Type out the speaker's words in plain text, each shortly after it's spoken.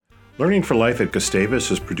Learning for Life at Gustavus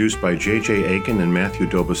is produced by J.J. Aiken and Matthew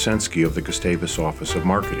Dobosensky of the Gustavus Office of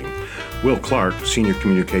Marketing. Will Clark, Senior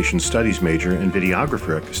Communications Studies major and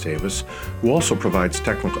videographer at Gustavus, who also provides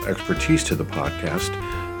technical expertise to the podcast,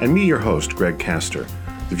 and me, your host, Greg Castor.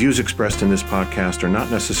 The views expressed in this podcast are not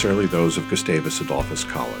necessarily those of Gustavus Adolphus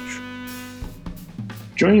College.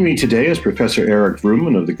 Joining me today is Professor Eric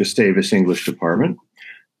Vrooman of the Gustavus English Department.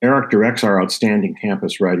 Eric directs our outstanding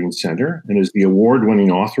campus writing center and is the award-winning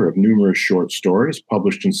author of numerous short stories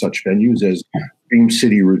published in such venues as Dream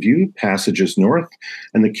City Review, Passages North,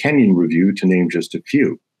 and the Kenyon Review, to name just a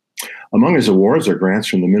few. Among his awards are grants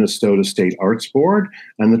from the Minnesota State Arts Board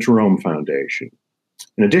and the Jerome Foundation.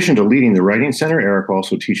 In addition to leading the Writing Center, Eric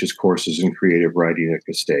also teaches courses in creative writing at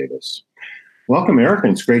Gustavus. Welcome, Eric,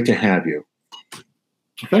 and it's great to have you.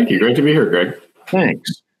 Thank you. Great to be here, Greg.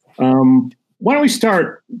 Thanks. Why don't we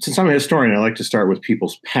start, since I'm a historian, I like to start with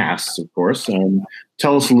people's pasts, of course.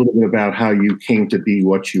 Tell us a little bit about how you came to be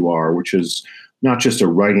what you are, which is not just a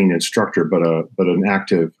writing instructor, but an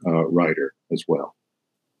active writer as well.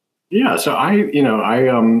 Yeah, so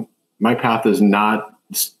my path is not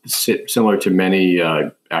similar to many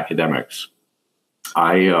academics.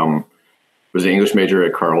 I was an English major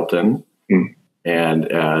at Carleton, and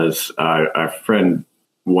as a friend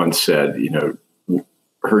once said,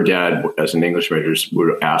 her dad, as an English major,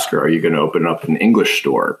 would ask her, "Are you going to open up an English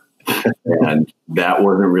store?" And that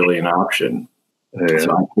wasn't really an option. Yeah.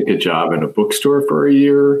 So I took a job in a bookstore for a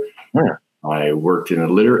year. Yeah. I worked in a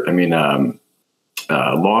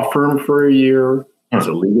law firm for a year as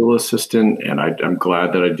a legal assistant, and I'm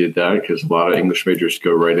glad that I did that, because a lot of English majors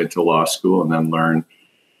go right into law school and then learn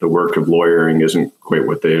the work of lawyering isn't quite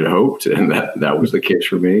what they had hoped, and that was the case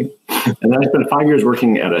for me. And then I spent 5 years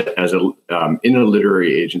working in a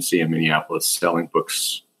literary agency in Minneapolis, selling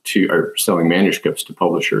manuscripts to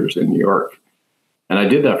publishers in New York. And I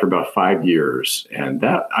did that for about 5 years, and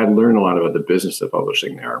that I learned a lot about the business of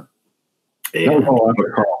publishing there. And that was all after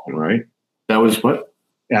Carleton, right? That was what?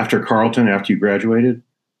 After Carleton, after you graduated,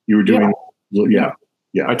 you were doing. Yeah.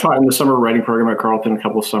 I taught in the summer writing program at Carleton a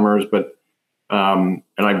couple of summers, but. And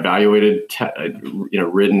I evaluated,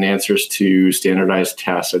 written answers to standardized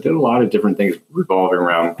tests. I did a lot of different things revolving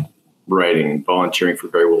around writing, volunteering for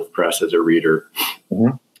Very Wolf Press as a reader.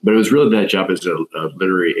 Mm-hmm. But it was really that job as a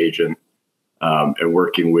literary agent and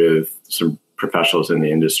working with some professionals in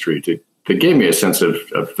the industry that gave me a sense of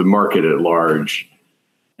the market at large.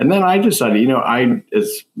 And then I decided,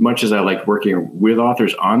 as much as I liked working with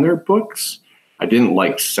authors on their books, I didn't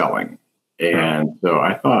like selling. And so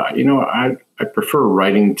I thought, I prefer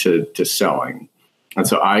writing to selling. And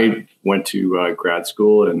so I went to grad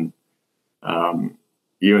school in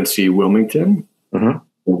UNC Wilmington.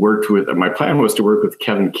 Mm-hmm. My plan was to work with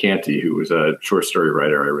Kevin Canty, who was a short story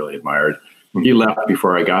writer I really admired. Mm-hmm. He left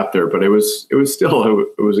before I got there, but it was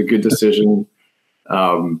a good decision.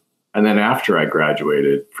 And then after I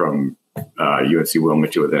graduated from UNC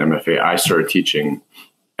Wilmington with an MFA, I started teaching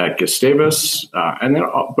at Gustavus,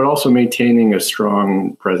 but also maintaining a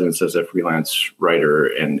strong presence as a freelance writer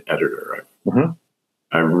and editor. Mm-hmm.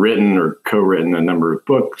 I've written or co-written a number of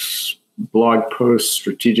books, blog posts,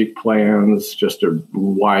 strategic plans, just a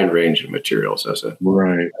wide range of materials as a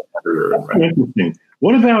editor. Interesting.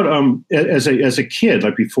 What about as a kid,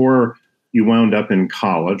 like before you wound up in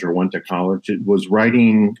college or went to college? Was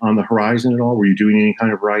writing on the horizon at all? Were you doing any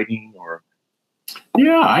kind of writing or?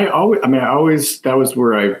 Yeah, that was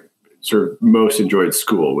where I sort of most enjoyed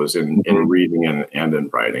school, was in reading and in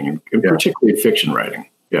writing, and particularly fiction writing.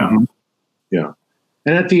 Yeah. Mm-hmm. Yeah.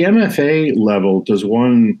 And at the MFA level, does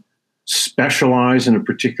one specialize in a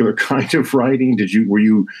particular kind of writing? Were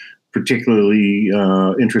you particularly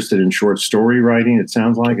interested in short story writing? It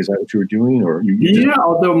sounds like, is that what you were doing? Or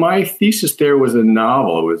although my thesis there was a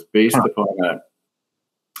novel. It was based upon a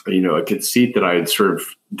conceit that I had sort of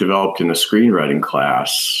developed in a screenwriting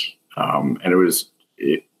class. And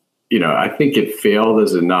I think it failed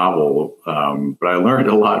as a novel, but I learned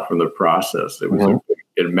a lot from the process. It was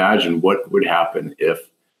imagine what would happen if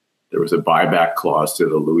there was a buyback clause to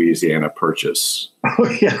the Louisiana Purchase. Oh,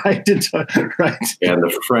 yeah, I did. Right. And the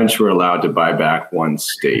French were allowed to buy back one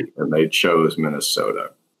state, and they chose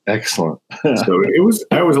Minnesota. Excellent. So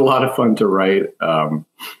that was a lot of fun to write. I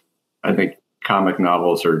think comic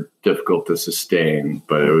novels are difficult to sustain,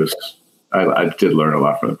 but I did learn a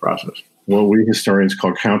lot from the process. Well, we historians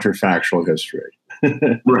call counterfactual history.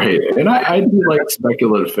 Right. And I do like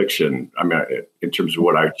speculative fiction. I mean, in terms of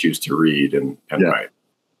what I choose to read and write.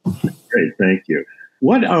 Great. Thank you.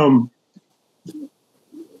 Why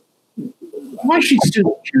should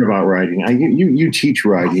students hear about writing? You teach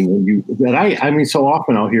writing, and so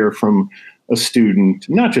often I'll hear from a student,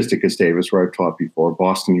 not just at Gustavus where I've taught before,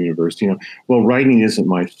 Boston University, well, writing isn't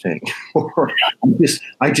my thing, or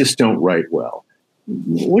I just don't write well.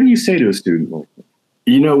 What do you say to a student like that?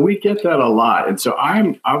 We get that a lot. And so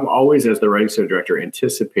I'm always, as the Writing Center director,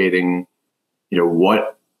 anticipating,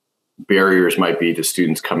 what barriers might be to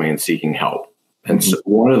students coming and seeking help. And so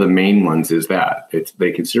one of the main ones is that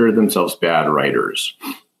they consider themselves bad writers.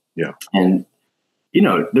 Yeah. And,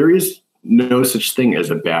 there is no such thing as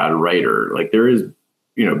a bad writer. Like there is,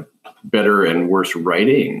 better and worse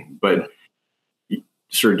writing, but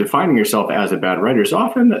sort of defining yourself as a bad writer is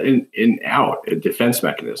often a defense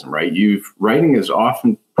mechanism, right? Writing is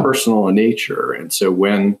often personal in nature. And so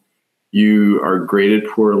when you are graded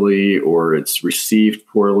poorly or it's received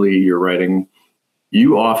poorly, your writing,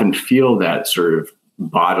 you often feel that sort of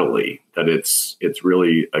bodily, that it's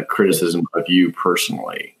really a criticism of you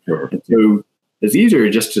personally. Sure. And so it's easier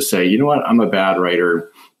just to say, I'm a bad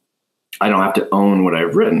writer. I don't have to own what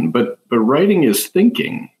I've written, but writing is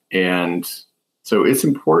thinking. And so it's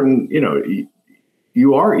important, you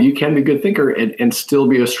can be a good thinker and still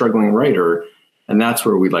be a struggling writer. And that's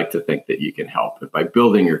where we like to think that you can help by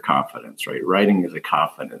building your confidence, right? Writing is a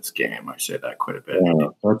confidence game. I say that quite a bit. Yeah,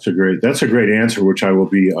 that's a great answer, which I will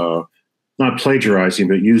be not plagiarizing,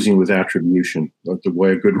 but using with attribution, the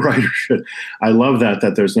way a good writer should. I love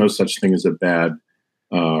that there's no such thing as a bad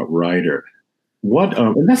writer.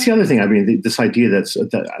 And that's the other thing. I mean, this idea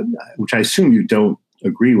which I assume you don't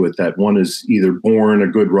agree with, that one is either born a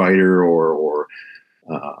good writer or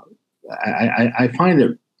I find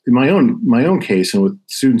that in my own case and with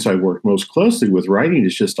students I work most closely with, writing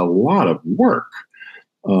is just a lot of work.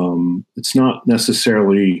 It's not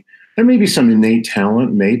necessarily, there may be some innate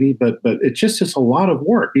talent, maybe, but it just is a lot of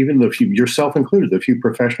work. Even yourself included, the few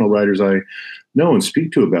professional writers I know and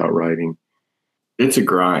speak to about writing. It's a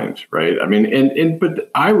grind, right? I mean,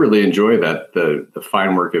 but I really enjoy that, the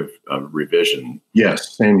fine work of revision.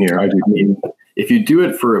 Yes, same here. I do. I mean, if you do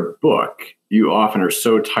it for a book, you often are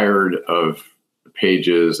so tired of the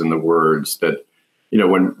pages and the words that,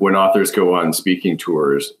 when authors go on speaking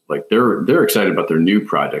tours, like they're excited about their new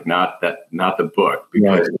project, not the book,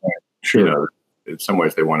 because right. Sure. In some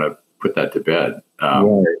ways they want to put that to bed.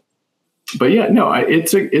 Right. But yeah, no,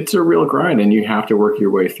 it's a real grind, and you have to work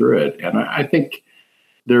your way through it. And I think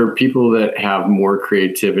there are people that have more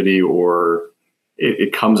creativity, or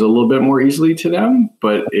it comes a little bit more easily to them.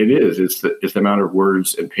 But it's the amount of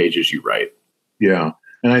words and pages you write. Yeah,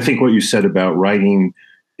 and I think what you said about writing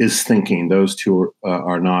is thinking. Those two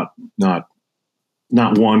are not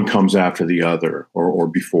one comes after the other or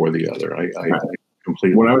before the other. I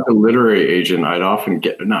completely. When I was a literary agent, I'd often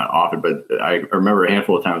but I remember a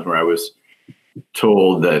handful of times where I was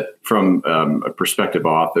told that from a prospective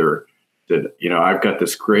author that, I've got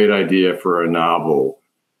this great idea for a novel.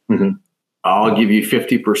 Mm-hmm. I'll give you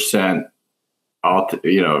 50%. All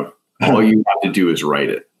you have to do is write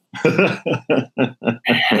it.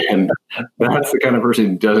 And that's the kind of person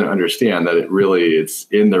who doesn't understand that it's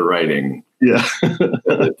in the writing. Yeah.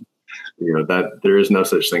 That there is no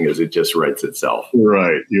such thing as it just writes itself.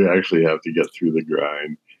 Right. You actually have to get through the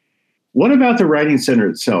grind. What about the Writing Center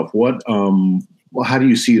itself? How do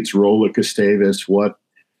you see its role at Gustavus? What,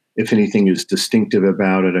 if anything, is distinctive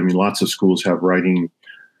about it? I mean, lots of schools have writing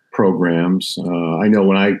programs. I know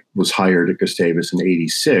when I was hired at Gustavus in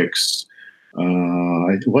 '86,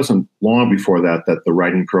 it wasn't long before that the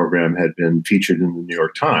writing program had been featured in the New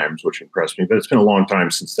York Times, which impressed me. But it's been a long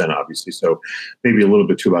time since then, obviously. So maybe a little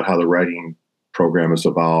bit too about how the writing program has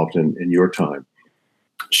evolved in your time.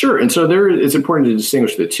 Sure. And so it's important to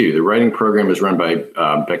distinguish the two. The writing program is run by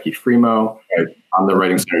Becky Fremo. Right. I'm the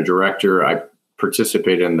Writing Center director. I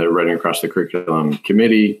participate in the Writing Across the Curriculum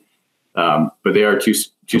committee, but they are two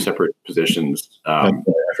separate positions. I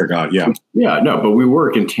forgot. Yeah. Yeah. No, but we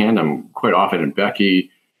work in tandem quite often. And Becky,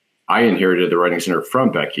 I inherited the Writing Center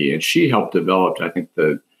from Becky, and she helped develop, I think,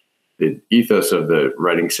 the ethos of the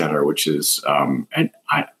Writing Center, which is,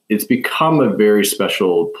 it's become a very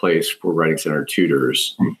special place for Writing Center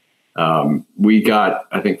tutors. We got,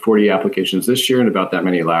 I think, 40 applications this year and about that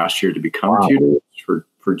many last year to become tutors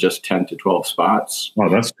for just 10 to 12 spots. Wow,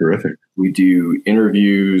 that's terrific. We do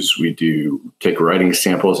interviews. We take writing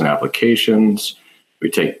samples and applications. We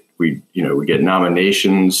get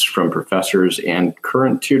nominations from professors and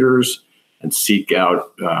current tutors and seek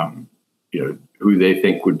out, who they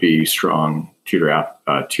think would be strong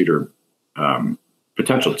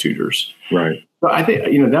potential tutors. Right. So I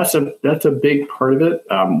think, that's a big part of it.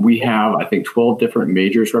 We have, I think, 12 different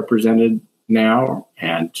majors represented now,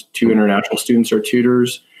 and 2 international students are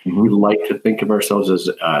tutors. Mm-hmm. We like to think of ourselves as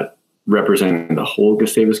representing the whole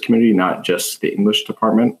Gustavus community, not just the English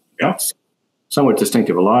department. Yes. somewhat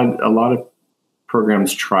distinctive. A lot of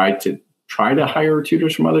programs try to hire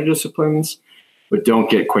tutors from other disciplines, but don't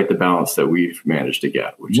get quite the balance that we've managed to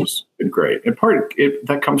get, which has been great. And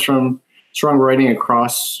that comes from strong writing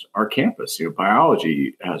across our campus.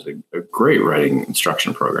 Biology has a great writing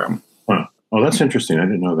instruction program. Huh. Oh, that's interesting. I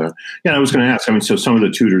didn't know that. Yeah, I was going to ask. I mean, so some of the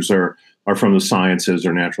tutors are from the sciences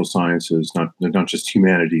or natural sciences, not just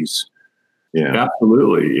humanities. Yeah,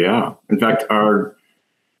 absolutely. Yeah. In fact,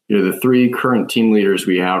 the three current team leaders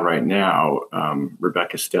we have right now,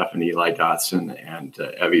 Rebecca Stephanie, Eli Dotson, and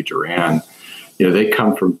Evie Duran, they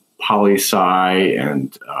come from poli-sci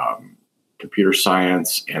and computer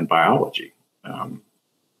science and biology.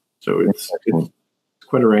 So it's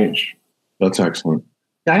quite a range. That's excellent.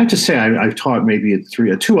 I have to say, I've taught maybe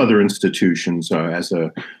at two other institutions as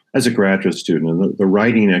a graduate student, and the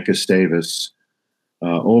writing at Gustavus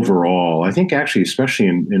overall, I think actually, especially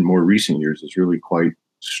in more recent years, is really quite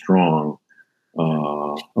strong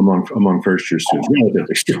among first year students.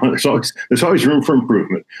 Relatively strong. There's always room for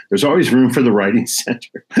improvement. There's always room for the writing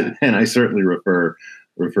center, and I certainly refer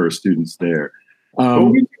students there.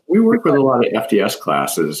 We work with a lot of FTS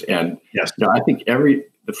classes, and yes, I think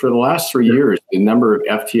for the last 3 years, the number of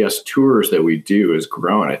FTS tours that we do has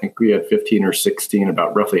grown. I think we had 15 or 16.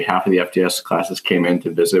 About roughly half of the FTS classes came in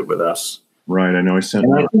to visit with us. Right. I know. I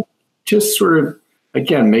think just sort of,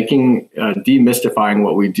 again, demystifying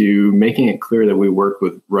what we do, making it clear that we work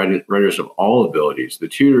with writers of all abilities. The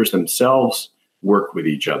tutors themselves work with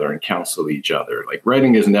each other and counsel each other. Like,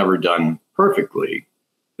 writing is never done perfectly.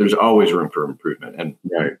 There's always room for improvement. And,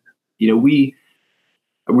 right.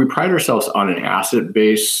 We pride ourselves on an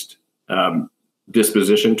asset-based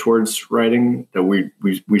disposition towards writing, that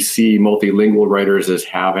we see multilingual writers as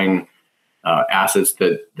having assets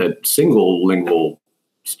that single lingual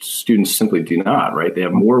students simply do not, right? They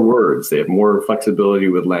have more words, they have more flexibility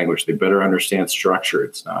with language, they better understand structure.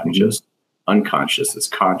 It's not just unconscious, it's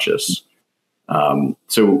conscious.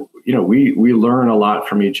 So, we learn a lot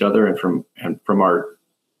from each other and from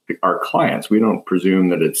our clients. We don't presume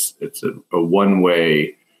that it's a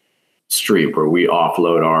one-way street where we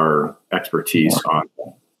offload our expertise on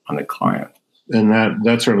the client. And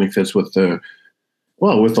that certainly fits with the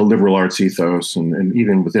liberal arts ethos, and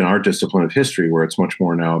even within our discipline of history, where it's much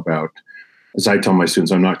more now about, as I tell my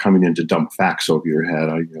students, I'm not coming in to dump facts over your head.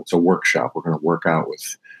 It's a workshop. We're going to work out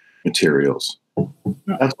with materials.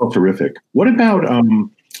 That's all terrific. What about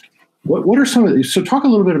what are some of the, so talk a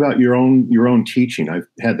little bit about your own teaching. I've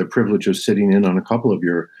had the privilege of sitting in on a couple of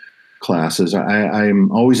your classes.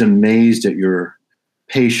 I'm always amazed at your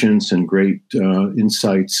patience and great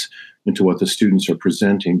insights into what the students are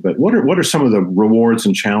presenting. But what are some of the rewards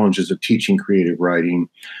and challenges of teaching creative writing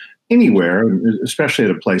anywhere, especially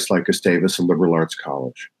at a place like Gustavus, a liberal arts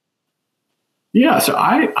college? Yeah, so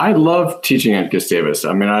I love teaching at Gustavus.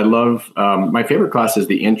 I mean, I love, my favorite class is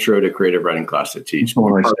the Intro to Creative Writing class to teach. That's the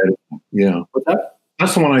one I sat in. Yeah. What's that?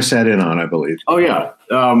 That's the one I sat in on, I believe. Oh, yeah.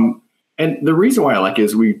 And the reason why I like it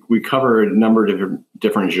is we cover a number of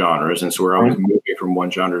different genres. And so we're always moving from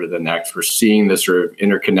one genre to the next. We're seeing this sort of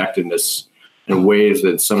interconnectedness in ways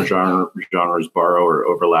that some genres borrow or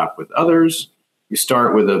overlap with others. You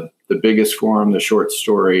start with the biggest form, the short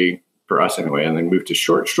story, for us anyway, and then move to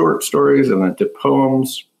short stories and then to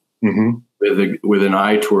poems with an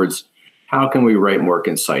eye towards how can we write more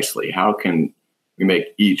concisely? How can we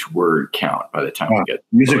make each word count by the time we get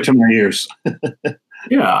music to my ears?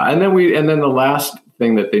 Yeah, and then the last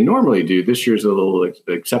thing that they normally do, this year's a little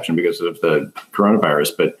exception because of the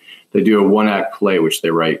coronavirus, but they do a one-act play which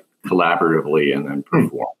they write collaboratively and then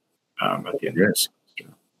perform at the end of the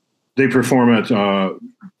semester. They perform it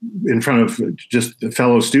in front of just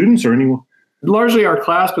fellow students or anyone? Largely our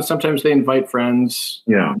class, but sometimes they invite friends.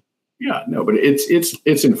 Yeah. Yeah, no, but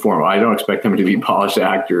it's informal. I don't expect them to be polished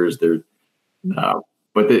actors.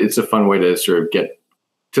 But it's a fun way to sort of get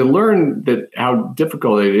to learn that how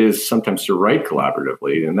difficult it is sometimes to write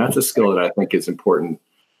collaboratively. And that's a skill that I think is important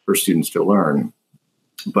for students to learn,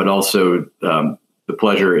 but also the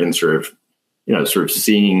pleasure in sort of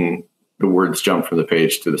seeing the words jump from the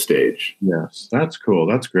page to the stage. Yes, that's cool.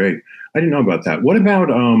 That's great. I didn't know about that. What about,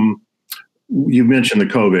 you mentioned the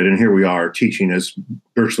COVID, and here we are teaching, as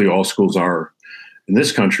virtually all schools are in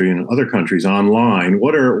this country and other countries, online.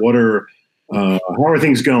 How are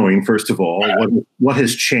things going? First of all, what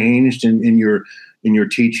has changed in your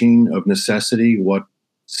teaching of necessity? What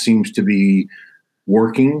seems to be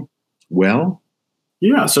working well?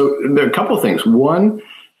 Yeah, so there are a couple of things. One,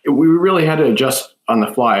 we really had to adjust on the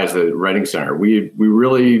fly as a writing center. We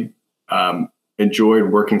really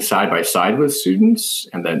enjoyed working side by side with students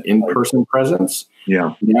and then in-person presence.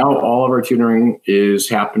 Yeah. Now all of our tutoring is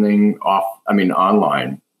happening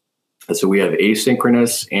online. And so we have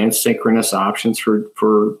asynchronous and synchronous options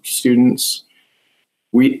for students.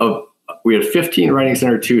 We had 15 Writing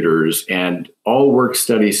Center tutors, and all work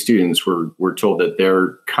study students were told that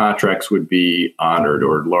their contracts would be honored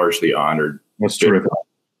or largely honored. That's terrific.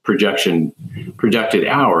 Projected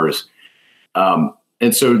hours.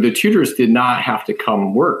 And so the tutors did not have to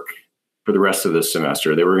come work for the rest of the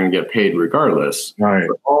semester. They were going to get paid regardless. Right.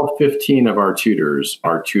 But all 15 of our tutors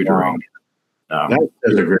are tutoring. Wow.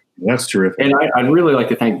 That's terrific. And I'd really like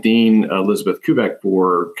to thank Dean Elizabeth Kubek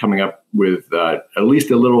for coming up with at least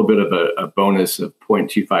a little bit of a bonus of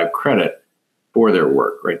 0.25 credit for their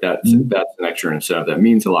work, right? That's an extra incentive. That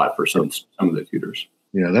means a lot for some of the tutors.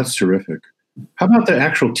 Yeah, that's terrific. How about the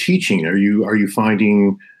actual teaching? Are you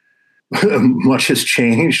finding much has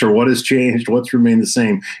changed, or what has changed? What's remained the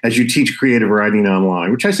same as you teach creative writing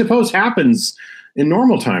online, which I suppose happens in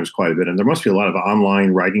normal times quite a bit. And there must be a lot of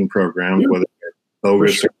online writing programs, whether they're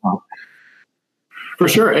bogus or not. For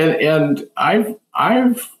sure. And I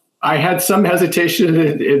had some hesitation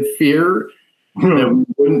and fear that we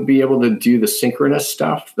wouldn't be able to do the synchronous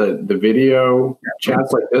stuff, the video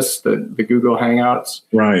chats like this, the Google Hangouts.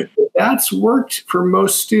 Right. But that's worked for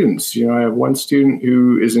most students. You know, I have one student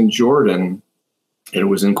who is in Jordan and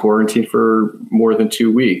was in quarantine for more than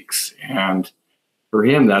 2 weeks. And for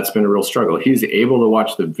him, that's been a real struggle. He's able to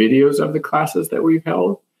watch the videos of the classes that we've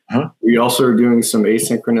held. Huh? We also are doing some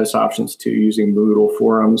asynchronous options too, using Moodle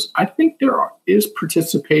forums. I think there is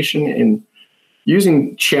participation in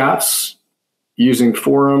using chats, using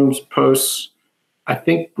forums, posts. I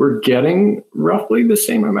think we're getting roughly the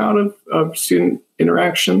same amount of student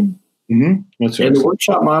interaction. Mm-hmm. That's right. And the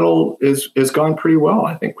workshop model has gone pretty well,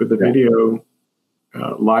 I think, with the video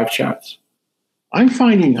live chats. I'm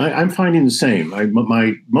finding the same.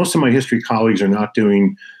 Most of my history colleagues are not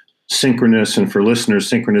doing synchronous, and for listeners,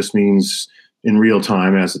 synchronous means in real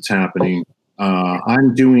time as it's happening.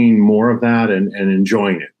 I'm doing more of that and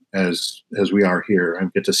enjoying it as we are here. I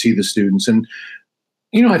get to see the students, and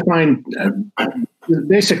I find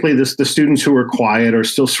basically the students who are quiet are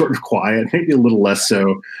still sort of quiet, maybe a little less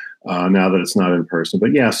so now that it's not in person.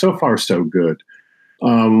 But yeah, so far so good.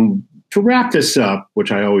 To wrap this up,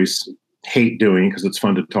 which I always hate doing because it's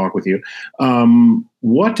fun to talk with you.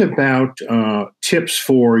 What about tips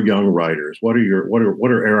for young writers? What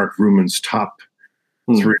are Eric Ruhman's top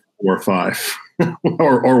 3, 4, 5,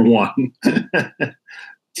 or 1?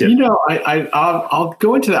 Tip? I'll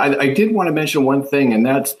go into that. I did want to mention one thing, and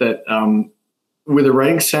that's that with the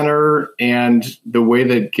Writing Center and the way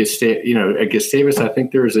that at Gustavus, I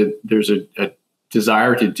think there's a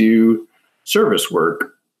desire to do service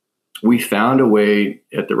work. We found a way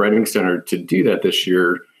at the Writing Center to do that this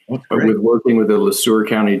year with working with the LeSueur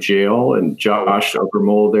County Jail and Josh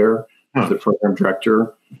Obermold there, the program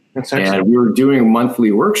director. That's excellent. And we were doing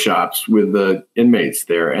monthly workshops with the inmates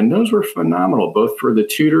there, and those were phenomenal, both for the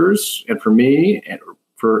tutors and for me and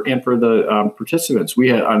for the participants. We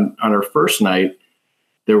had on our first night,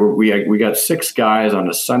 we got 6 guys on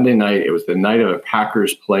a Sunday night. It was the night of a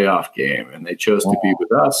Packers playoff game, and they chose to be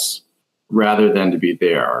with us rather than to be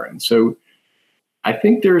there. And so I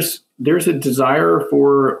think there's a desire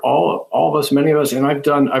for all of us, many of us, and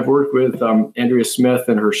I've worked with Andrea Smith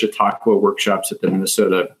and her Chautauqua workshops at the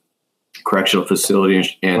Minnesota Correctional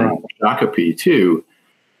Facility in Shakopee too,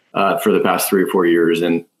 for the past 3 or 4 years.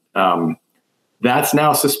 And that's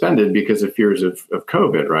now suspended because of fears of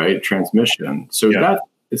COVID, right? Transmission. So that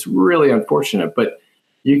it's really unfortunate, but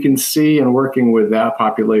you can see in working with that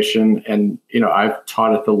population, and I've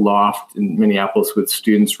taught at the Loft in Minneapolis with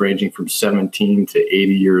students ranging from 17 to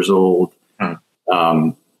 80 years old.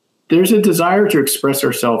 There's a desire to express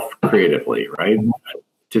ourselves creatively, right?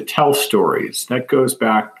 To tell stories. That goes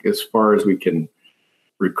back as far as we can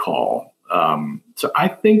recall. So I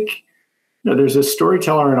think there's a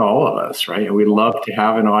storyteller in all of us, right? And we love to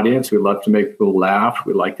have an audience. We love to make people laugh.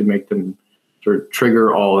 We like to make them sort of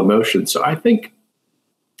trigger all emotions. So I think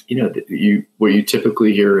what you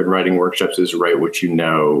typically hear in writing workshops is write what you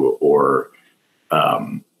know, or,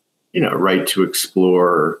 write to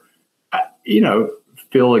explore,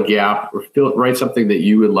 fill a gap, or write something that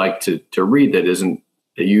you would like to read that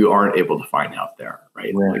you aren't able to find out there.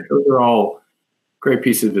 Right. Like, those are all great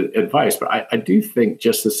pieces of advice, but I do think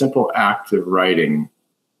just the simple act of writing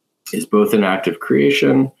is both an act of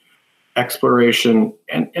creation, exploration,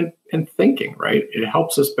 and thinking, right? It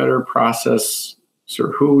helps us better process sort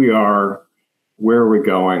of who we are, where we're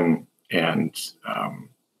going, and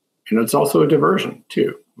it's also a diversion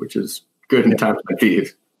too, which is good in times like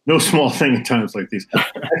these. no small thing in times like these.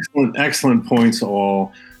 Excellent points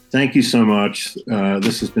all. Thank you so much.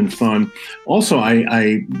 This has been fun. Also,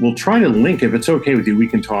 I will try to link, if it's okay with you, we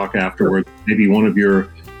can talk afterwards. Maybe one of your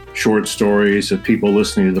short stories, if people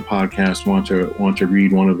listening to the podcast want to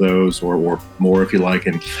read one of those, or more if you like,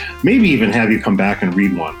 and maybe even have you come back and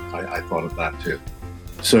read one. I thought of that too.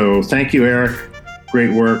 So thank you, Eric.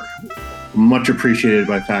 Great work. Much appreciated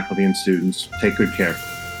by faculty and students. Take good care.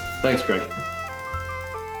 Thanks, Greg.